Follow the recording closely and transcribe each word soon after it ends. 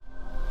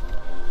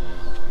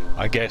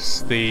I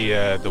guess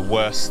the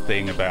worst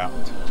thing about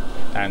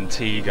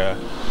Antigua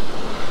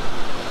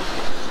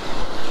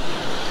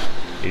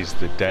is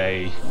the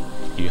day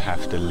you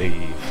have to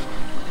leave.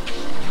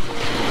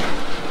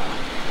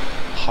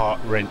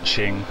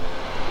 Heart-wrenching,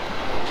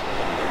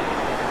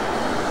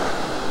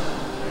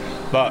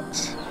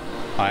 but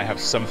I have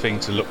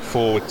something to look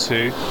forward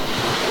to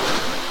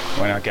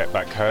when I get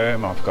back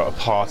home. I've got a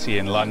party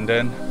in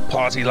London,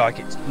 party like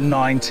it's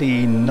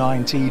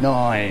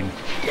 1999.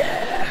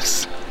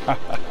 Yes.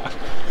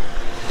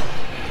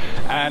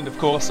 And of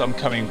course I'm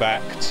coming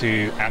back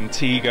to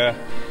Antigua,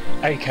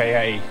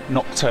 aka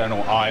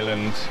Nocturnal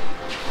Island,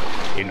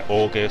 in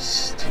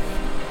August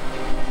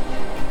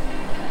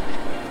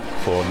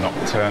for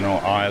Nocturnal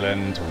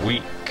Island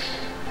week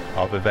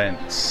of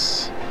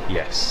events.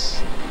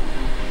 Yes,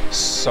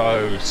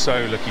 so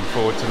looking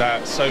forward to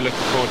that, so looking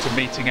forward to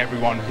meeting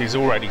everyone who's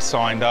already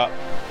signed up.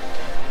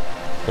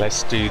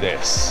 Let's do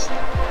this.